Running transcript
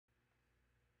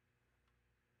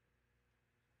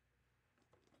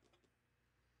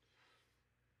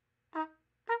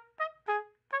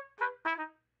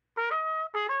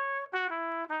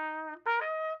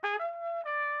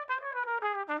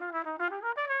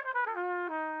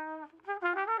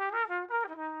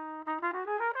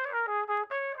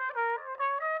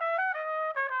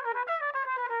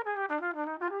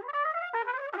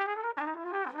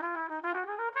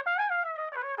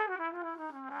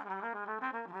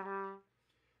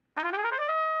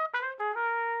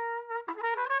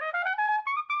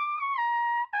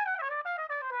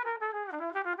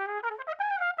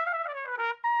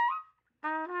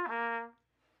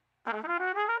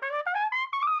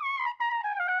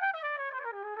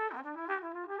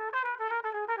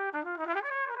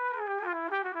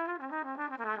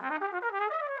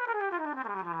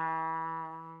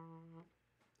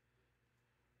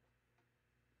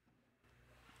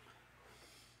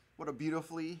what a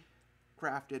beautifully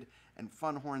crafted and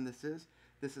fun horn this is.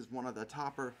 This is one of the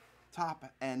top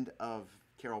end of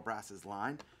CarolBrass's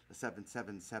line, the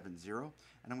 7770,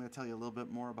 and I'm going to tell you a little bit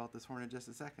more about this horn in just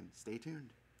a second. Stay tuned.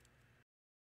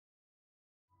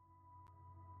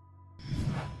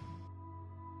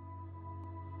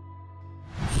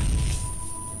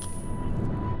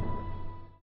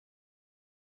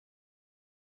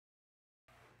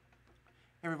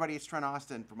 Hey everybody, it's Trent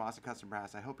Austin from Austin Custom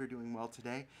Brass. I hope you're doing well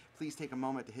today. Please take a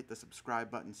moment to hit the subscribe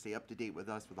button. Stay up to date with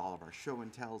us with all of our show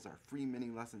and tells, our free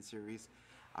mini lesson series,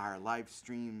 our live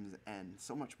streams, and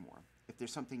so much more. If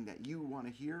there's something that you want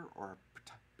to hear or a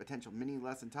potential mini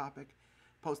lesson topic,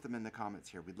 post them in the comments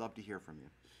here. We'd love to hear from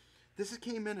you. This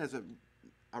came in as a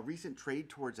recent trade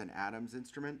towards an Adams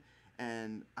instrument,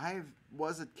 and I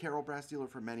was a CarolBrass dealer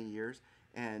for many years,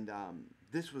 and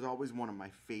this was always one of my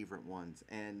favorite ones,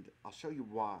 and I'll show you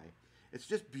why. It's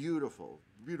just beautiful,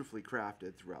 beautifully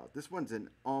crafted throughout. This one's in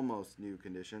almost new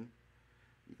condition.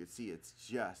 You can see it's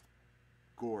just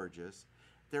gorgeous.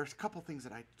 There's a couple things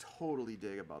that I totally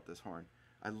dig about this horn.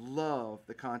 I love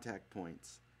the contact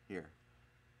points here.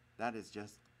 That is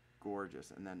just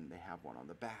gorgeous, and then they have one on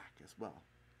the back as well.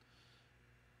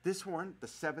 This horn, the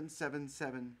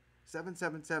 7770,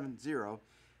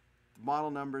 the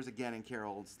model numbers, again, in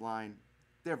Carol's line,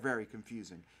 they're very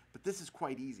confusing. But this is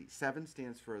quite easy. 7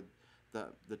 stands for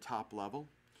the top level.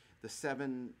 The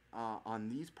 7 on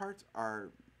these parts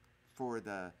are for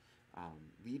the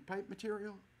lead pipe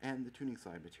material and the tuning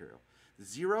slide material. The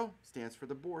 0 stands for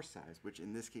the bore size, which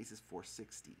in this case is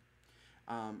 460.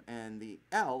 And the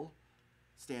L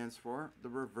stands for the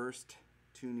reversed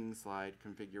tuning slide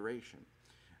configuration.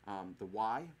 The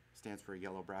Y stands for a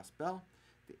yellow brass bell.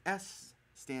 The S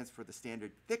stands for the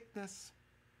standard thickness.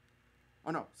 Oh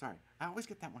no, sorry, I always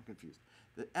get that one confused.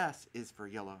 The S is for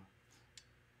yellow.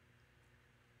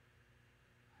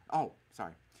 Oh,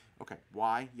 sorry. Okay,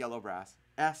 Y, yellow brass.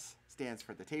 S stands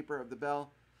for the taper of the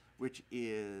bell, which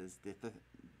is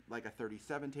like a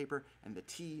 37 taper, and the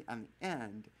T on the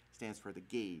end stands for the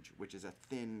gauge, which is a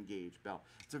thin gauge bell.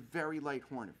 It's a very light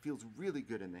horn. It feels really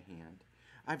good in the hand.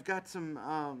 I've got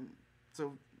some,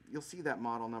 so you'll see that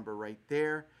model number right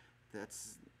there.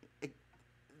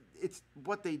 It's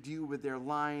what they do with their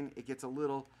line. It gets a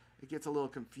little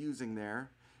confusing there.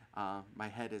 My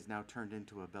head is now turned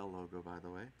into a bell logo, by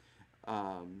the way.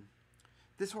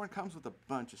 This horn comes with a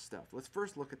bunch of stuff. Let's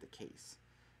first look at the case.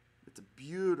 It's a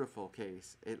beautiful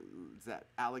case. It's that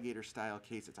alligator style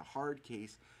case. It's a hard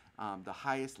case. The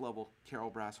highest level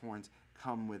CarolBrass horns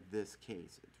come with this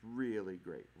case. It's really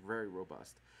great, very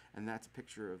robust. And that's a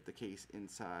picture of the case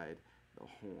inside the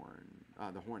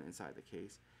horn inside the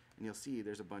case. And you'll see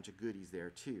there's a bunch of goodies there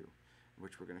too,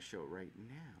 which we're going to show right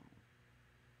now.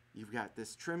 You've got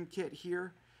this trim kit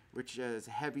here, which is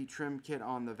a heavy trim kit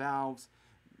on the valves,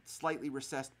 slightly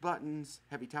recessed buttons,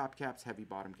 heavy top caps, heavy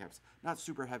bottom caps. Not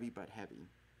super heavy, but heavy.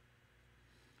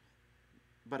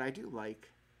 But I do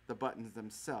like the buttons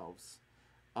themselves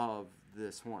of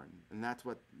this horn, and that's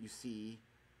what you see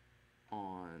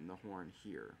on the horn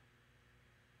here.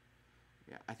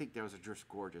 Yeah, I think those are just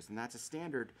gorgeous, and that's a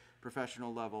standard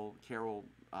professional level Carol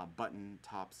button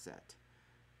top set.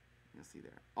 You'll see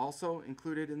there. Also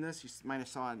included in this, you might have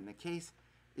saw it in the case,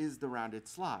 is the rounded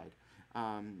slide.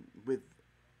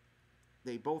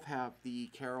 They both have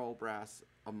the CarolBrass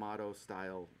Amado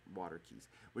style water keys,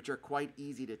 which are quite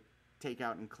easy to take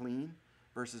out and clean,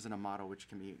 versus an Amado, which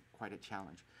can be quite a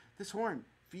challenge. This horn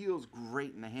feels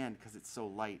great in the hand because it's so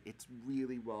light. It's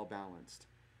really well balanced,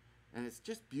 and it's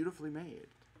just beautifully made.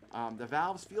 The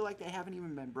valves feel like they haven't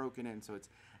even been broken in, so it's,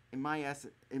 in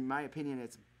my opinion,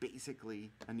 it's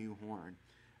basically a new horn.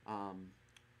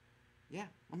 Yeah,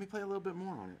 let me play a little bit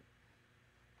more on it.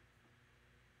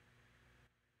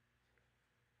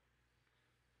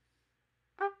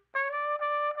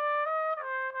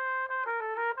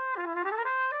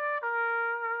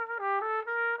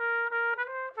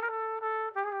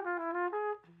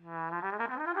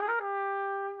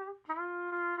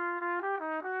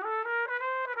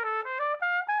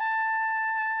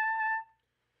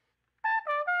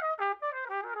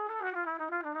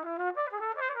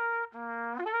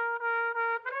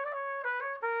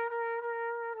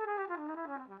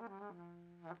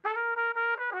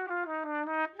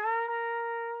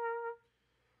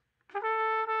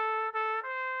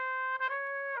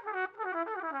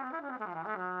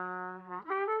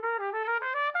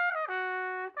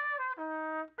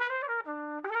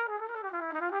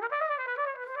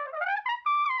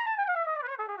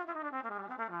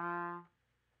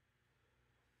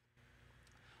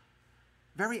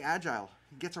 Very agile.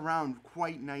 Gets around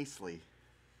quite nicely.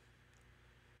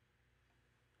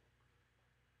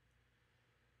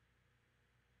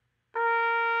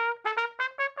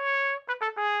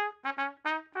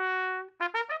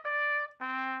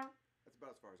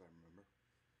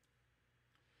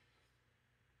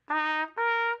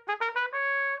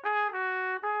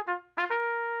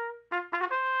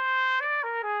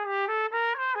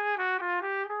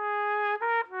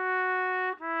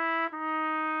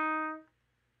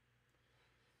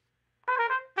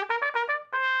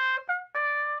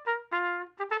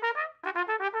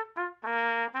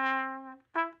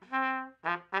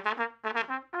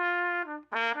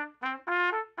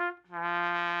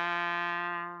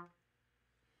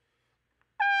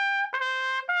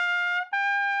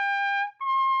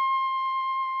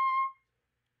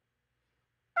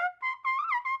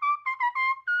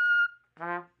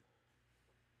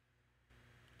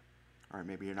 or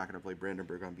maybe you're not going to play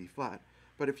Brandenburg on B flat.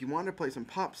 But if you want to play some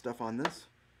pop stuff on this,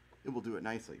 it will do it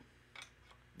nicely.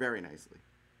 Very nicely.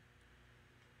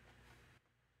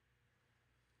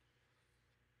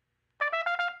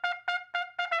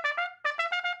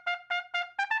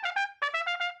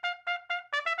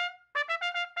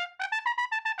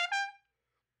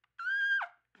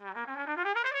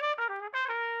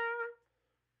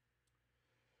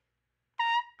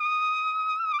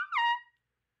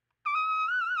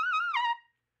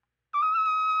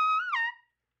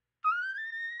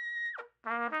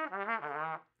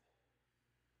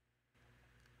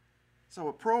 So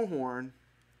a pro horn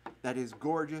that is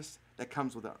gorgeous, that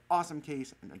comes with an awesome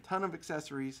case and a ton of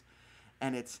accessories,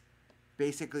 and it's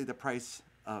basically the price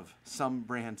of some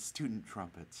brand student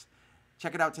trumpets.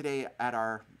 Check it out today at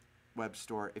our web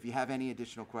store. If you have any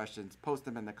additional questions, post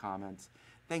them in the comments.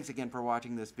 Thanks again for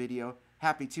watching this video.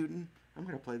 Happy tootin'. I'm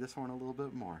going to play this horn a little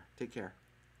bit more. Take care.